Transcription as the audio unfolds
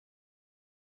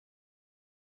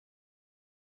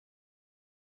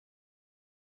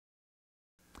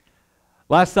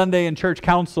Last Sunday in church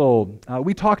council,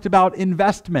 we talked about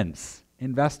investments.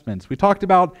 We talked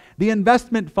about the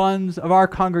investment funds of our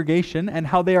congregation and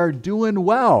how they are doing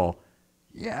well.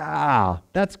 Yeah,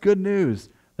 that's good news.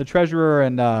 The treasurer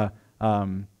and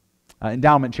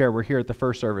endowment chair were here at the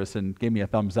first service and gave me a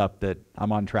thumbs up that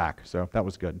I'm on track, so that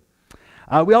was good.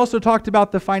 We also talked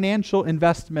about the financial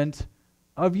investment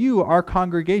of you, our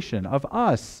congregation, of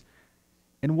us,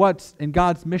 in what's in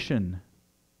God's mission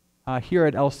here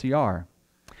at LCR.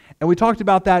 And we talked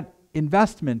about that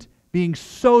investment being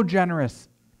so generous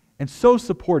and so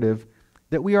supportive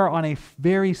that we are on a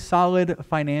very solid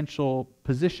financial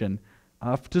position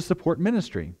to support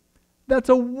ministry. That's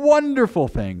a wonderful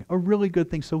thing, a really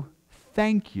good thing. So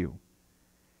thank you.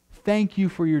 Thank you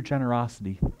for your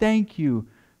generosity. Thank you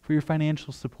for your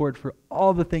financial support for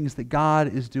all the things that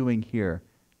God is doing here.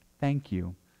 Thank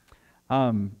you.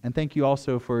 And thank you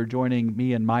also for joining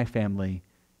me and my family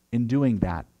in doing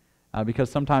that. Because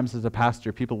sometimes as a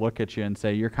pastor, people look at you and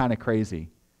say, you're kind of crazy.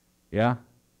 Yeah?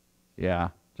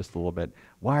 Yeah, just a little bit.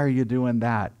 Why are you doing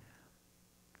that?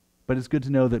 But it's good to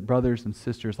know that brothers and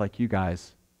sisters like you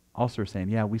guys also are saying,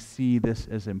 yeah, we see this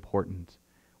as important.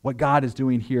 What God is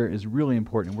doing here is really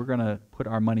important. We're going to put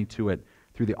our money to it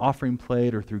through the offering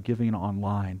plate or through giving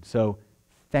online. So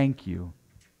thank you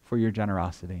for your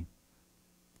generosity.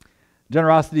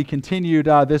 Generosity continued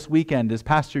this weekend as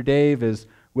Pastor Dave is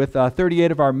with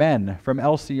 38 of our men from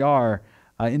LCR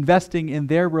investing in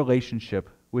their relationship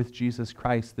with Jesus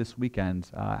Christ this weekend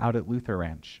out at Luther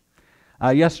Ranch.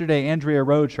 Yesterday, Andrea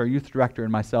Roach, our youth director,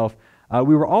 and myself,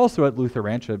 we were also at Luther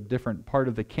Ranch, a different part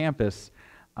of the campus,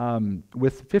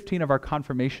 with 15 of our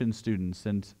confirmation students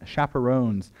and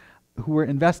chaperones who were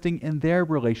investing in their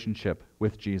relationship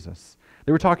with Jesus.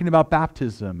 They were talking about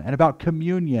baptism and about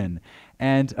communion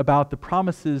and about the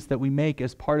promises that we make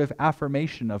as part of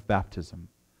affirmation of baptism.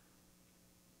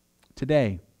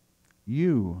 Today,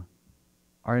 you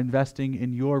are investing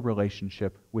in your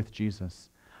relationship with Jesus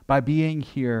by being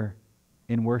here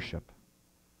in worship.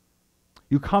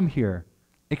 You come here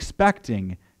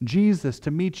expecting Jesus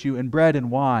to meet you in bread and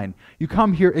wine. You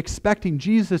come here expecting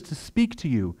Jesus to speak to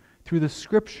you through the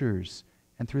scriptures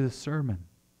and through the sermon.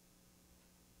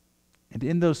 And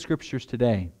in those scriptures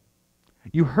today,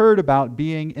 you heard about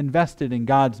being invested in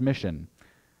God's mission.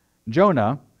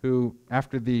 Jonah, who,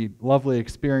 after the lovely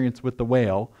experience with the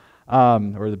whale,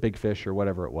 or the big fish, or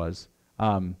whatever it was,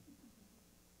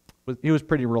 he was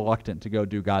pretty reluctant to go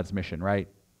do God's mission, right?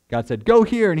 God said, go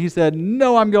here, and he said,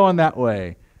 no, I'm going that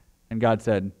way. And God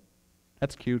said,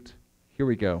 that's cute. Here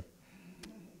we go.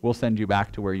 We'll send you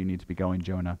back to where you need to be going,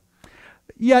 Jonah.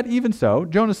 Yet, even so,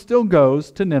 Jonah still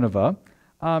goes to Nineveh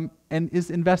and is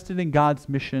invested in God's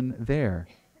mission there,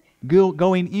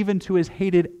 going even to his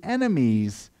hated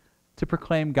enemies to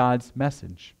proclaim God's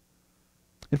message.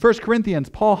 In 1 Corinthians,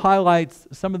 Paul highlights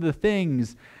some of the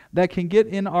things that can get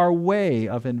in our way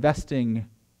of investing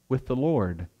with the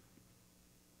Lord.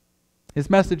 His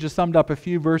message is summed up a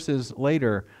few verses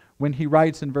later when he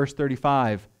writes in verse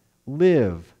 35,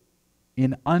 live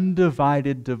in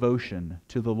undivided devotion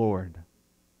to the Lord.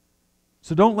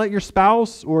 So don't let your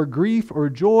spouse or grief or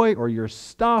joy or your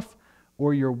stuff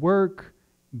or your work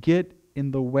get in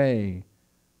the way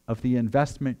of the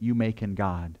investment you make in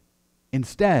God.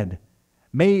 Instead,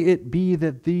 may it be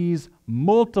that these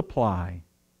multiply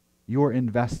your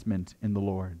investment in the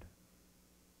Lord.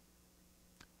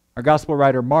 Our gospel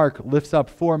writer Mark lifts up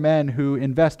 4 men who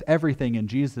invest everything in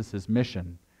Jesus'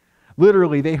 mission.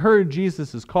 Literally, they heard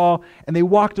Jesus' call and they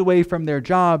walked away from their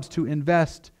jobs to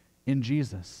invest in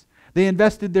Jesus. They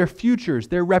invested their futures,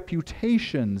 their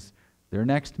reputations, their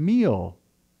next meal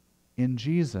in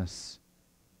Jesus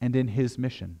and in his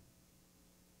mission.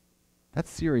 That's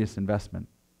serious investment.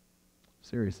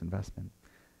 Serious investment.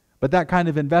 But that kind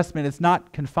of investment is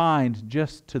not confined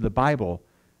just to the Bible.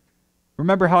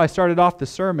 Remember how I started off the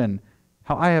sermon,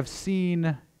 how I have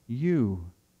seen you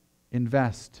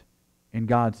invest in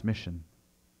God's mission.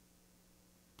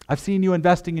 I've seen you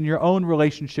investing in your own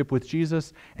relationship with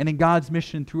Jesus and in God's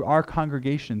mission through our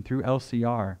congregation, through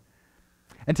LCR.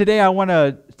 And today I want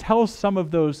to tell some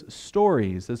of those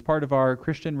stories as part of our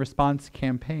Christian Response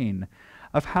campaign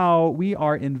of how we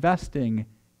are investing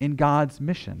in God's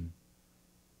mission.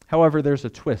 However, there's a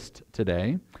twist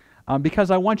today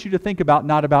because I want you to think about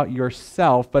not about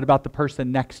yourself, but about the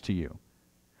person next to you.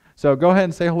 So go ahead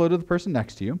and say hello to the person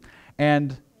next to you,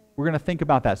 and we're going to think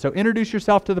about that. So introduce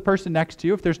yourself to the person next to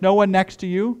you. If there's no one next to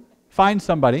you, find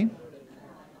somebody.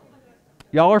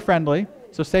 Y'all are friendly,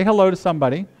 so say hello to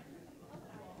somebody.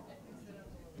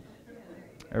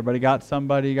 Everybody got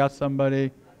somebody? Got somebody?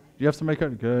 Do you have somebody?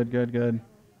 Good.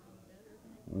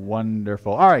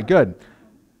 Wonderful. All right, good.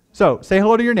 So say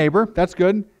hello to your neighbor. That's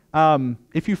good.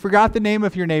 If you forgot the name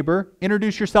of your neighbor,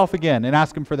 introduce yourself again and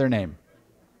ask them for their name.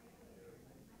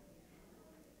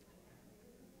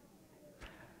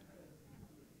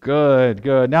 Good,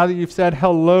 good. Now that you've said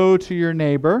hello to your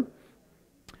neighbor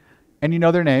and you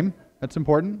know their name, that's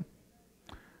important,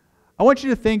 I want you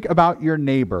to think about your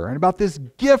neighbor and about this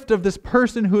gift of this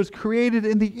person who is created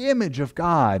in the image of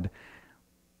God.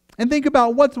 And think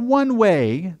about what's one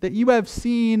way that you have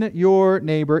seen your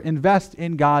neighbor invest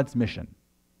in God's mission.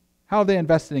 How have they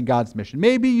invested in God's mission?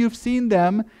 Maybe you've seen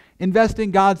them invest in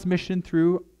God's mission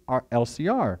through our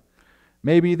LCR.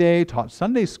 Maybe they taught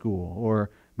Sunday school, or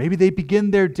maybe they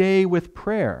begin their day with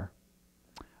prayer.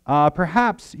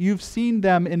 Perhaps you've seen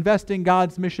them invest in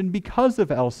God's mission because of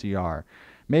LCR.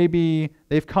 Maybe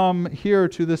they've come here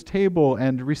to this table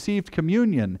and received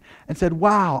communion and said,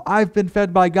 wow, I've been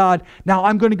fed by God. Now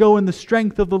I'm going to go in the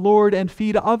strength of the Lord and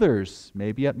feed others,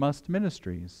 maybe at Must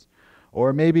Ministries.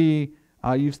 Or maybe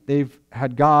they've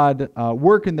had God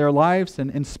work in their lives and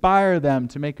inspire them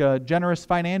to make a generous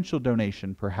financial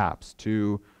donation, perhaps,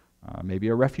 to maybe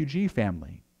a refugee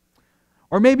family.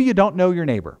 Or maybe you don't know your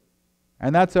neighbor,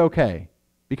 and that's okay,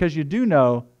 because you do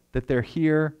know that they're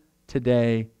here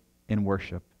today in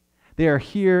worship. They are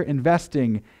here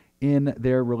investing in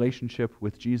their relationship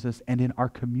with Jesus and in our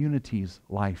community's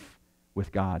life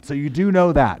with God. So you do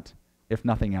know that, if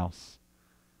nothing else.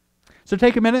 So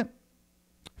take a minute,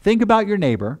 think about your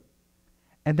neighbor,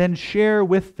 and then share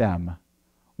with them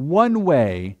one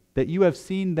way that you have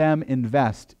seen them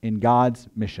invest in God's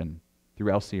mission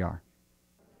through LCR.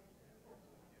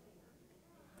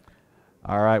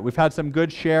 All right, we've had some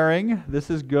good sharing. This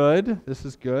is good. This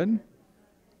is good.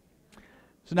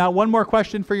 So now one more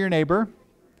question for your neighbor.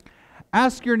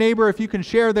 Ask your neighbor if you can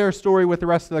share their story with the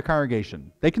rest of the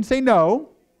congregation. They can say no,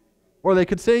 or they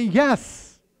could say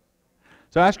yes.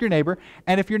 So ask your neighbor,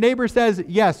 and if your neighbor says,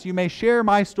 yes, you may share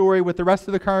my story with the rest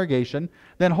of the congregation,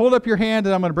 then hold up your hand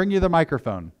and I'm going to bring you the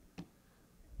microphone.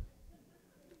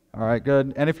 All right,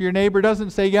 good. And if your neighbor doesn't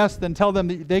say yes, then tell them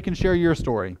that they can share your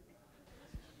story.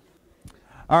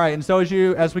 All right, and so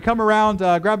as we come around,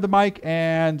 grab the mic,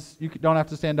 and you don't have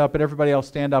to stand up, but everybody else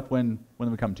stand up when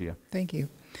we come to you. Thank you.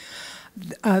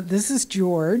 This is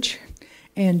George,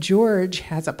 and George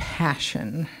has a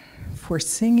passion for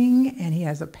singing, and he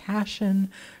has a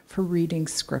passion for reading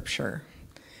Scripture,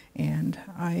 and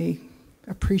I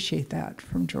appreciate that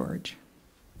from George.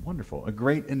 Wonderful. A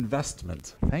great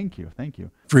investment. Thank you. Thank you.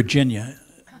 Virginia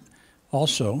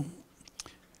also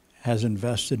has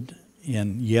invested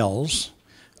in Yells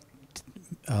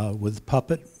with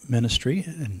puppet ministry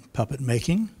and puppet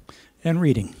making and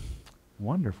reading.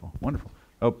 Wonderful, wonderful.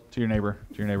 Oh, to your neighbor.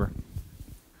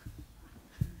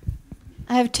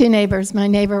 I have two neighbors. My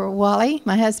neighbor, Wally,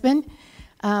 my husband,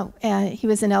 he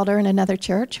was an elder in another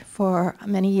church for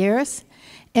many years.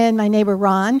 And my neighbor,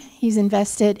 Ron, he's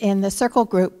invested in the circle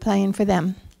group, playing for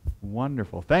them.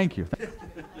 Wonderful. Thank you.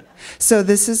 So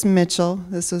this is Mitchell.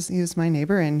 He was my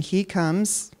neighbor, and he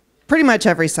comes pretty much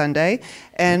every Sunday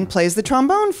and plays the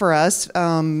trombone for us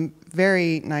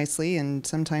very nicely, and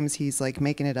sometimes he's like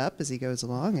making it up as he goes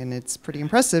along, and it's pretty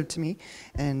impressive to me.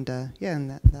 And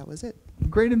and that was it.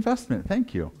 Great investment.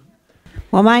 Thank you.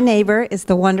 Well, my neighbor is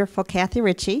the wonderful Kathy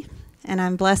Ritchie, and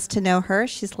I'm blessed to know her.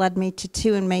 She's led me to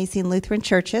 2 amazing Lutheran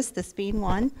churches, this being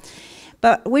one.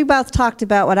 But we both talked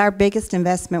about what our biggest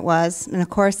investment was, and of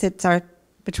course it's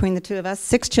between the two of us,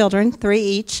 6 children, 3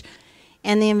 each,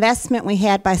 and the investment we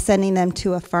had by sending them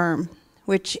to Affirm,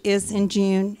 which is in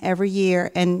June every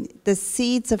year. And the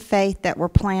seeds of faith that were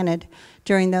planted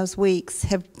during those weeks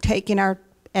have taken our,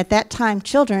 at that time,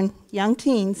 children, young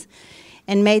teens,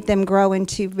 and made them grow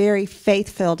into very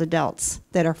faith-filled adults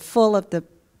that are full of the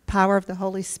power of the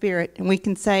Holy Spirit. And we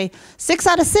can say 6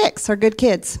 out of 6 are good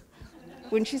kids.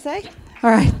 Wouldn't you say?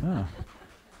 All right. Oh,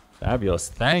 fabulous.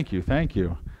 Thank you. Thank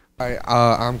you. Hi,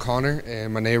 I'm Connor,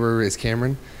 and my neighbor is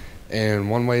Cameron.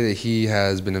 And one way that he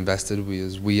has been invested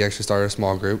is we actually started a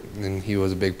small group, and he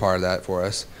was a big part of that for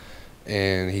us.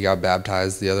 And he got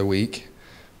baptized the other week,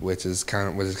 which is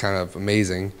kind of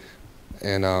amazing.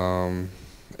 And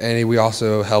we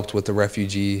also helped with the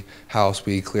refugee house.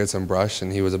 We cleared some brush,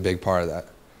 and he was a big part of that.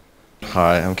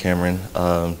 Hi, I'm Cameron.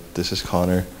 This is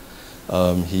Connor.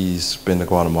 He's been to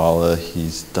Guatemala.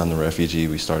 He's done the refugee.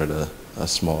 We started a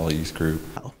small youth group.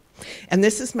 And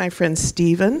this is my friend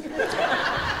Stephen.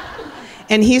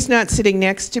 And he's not sitting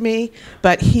next to me,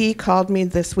 but he called me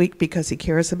this week because he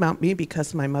cares about me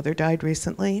because my mother died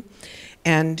recently.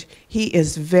 And he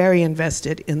is very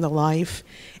invested in the life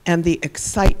and the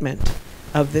excitement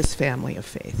of this family of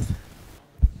faith.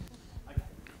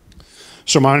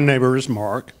 So my neighbor is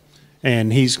Mark,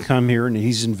 And he's come here and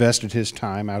he's invested his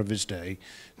time out of his day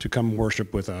to come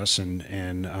worship with us and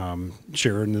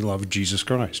share in the love of Jesus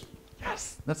Christ.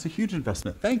 Yes, that's a huge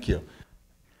investment. Thank you.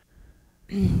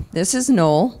 This is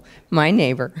Noel, my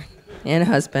neighbor and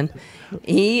husband.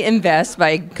 He invests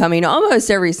by coming almost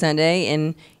every Sunday,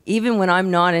 and even when I'm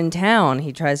not in town,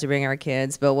 he tries to bring our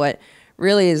kids. But what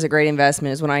really is a great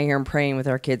investment is when I hear him praying with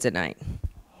our kids at night.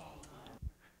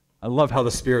 I love how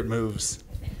the Spirit moves.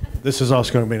 This is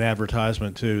also going to be an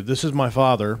advertisement, too. This is my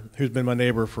father, who's been my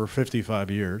neighbor for 55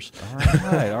 years. All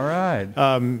right, all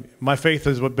right. My faith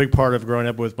is a big part of growing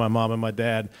up with my mom and my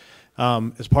dad.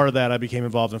 As part of that, I became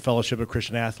involved in Fellowship of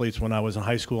Christian Athletes when I was in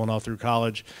high school and all through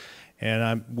college.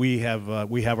 And we have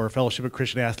our Fellowship of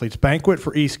Christian Athletes banquet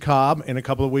for East Cobb in a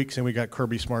couple of weeks, and we got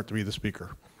Kirby Smart to be the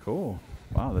speaker. Cool.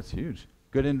 Wow, that's huge.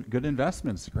 Good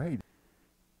investments. Great.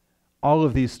 All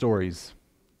of these stories,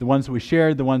 the ones that we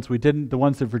shared, the ones we didn't, the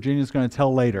ones that Virginia's going to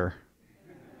tell later.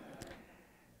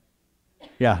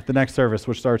 Yeah, the next service,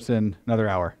 which starts in another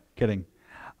hour. Kidding.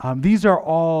 These are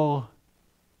all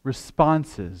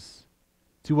responses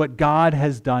to what God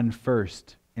has done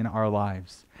first in our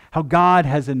lives. How God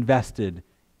has invested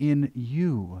in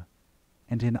you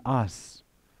and in us.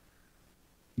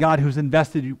 God who's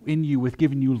invested in you with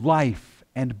giving you life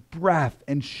and breath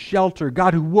and shelter.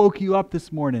 God who woke you up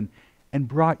this morning and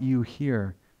brought you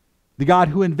here. The God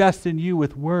who invests in you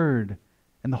with Word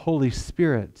and the Holy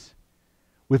Spirit,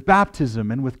 with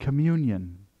baptism and with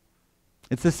communion.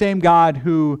 It's the same God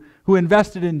who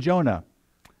invested in Jonah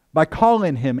by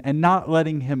calling him and not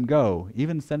letting him go,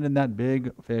 even sending that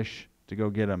big fish to go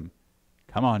get him.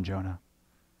 Come on, Jonah.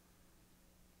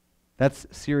 That's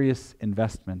serious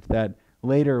investment that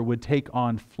later would take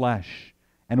on flesh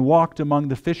and walked among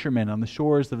the fishermen on the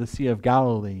shores of the Sea of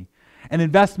Galilee. An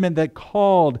investment that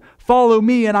called, follow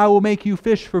me and I will make you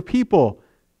fish for people.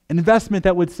 An investment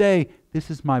that would say, this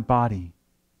is my body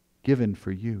given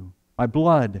for you, my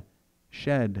blood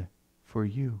shed for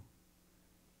you.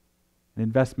 An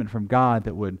investment from God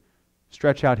that would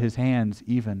stretch out his hands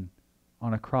even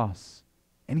on a cross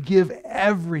and give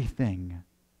everything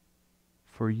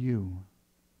for you.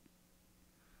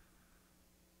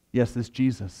 Yes, this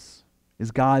Jesus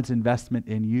is God's investment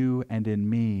in you and in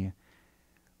me.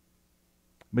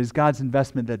 But it's God's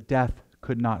investment that death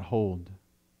could not hold.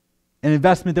 An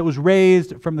investment that was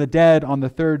raised from the dead on the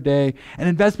third day. An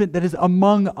investment that is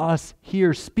among us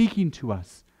here, speaking to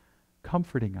us,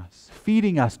 comforting us,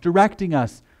 feeding us, directing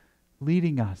us,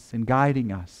 leading us, and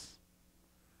guiding us.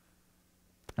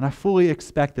 And I fully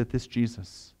expect that this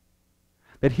Jesus,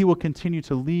 that he will continue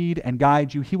to lead and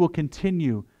guide you. He will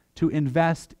continue to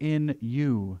invest in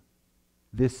you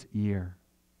this year.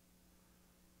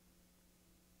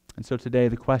 And so today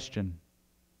the question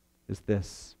is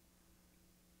this.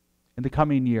 In the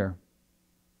coming year,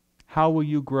 how will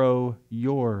you grow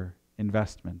your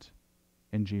investment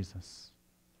in Jesus?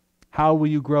 How will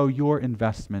you grow your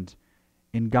investment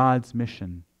in God's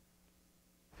mission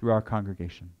through our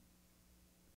congregation?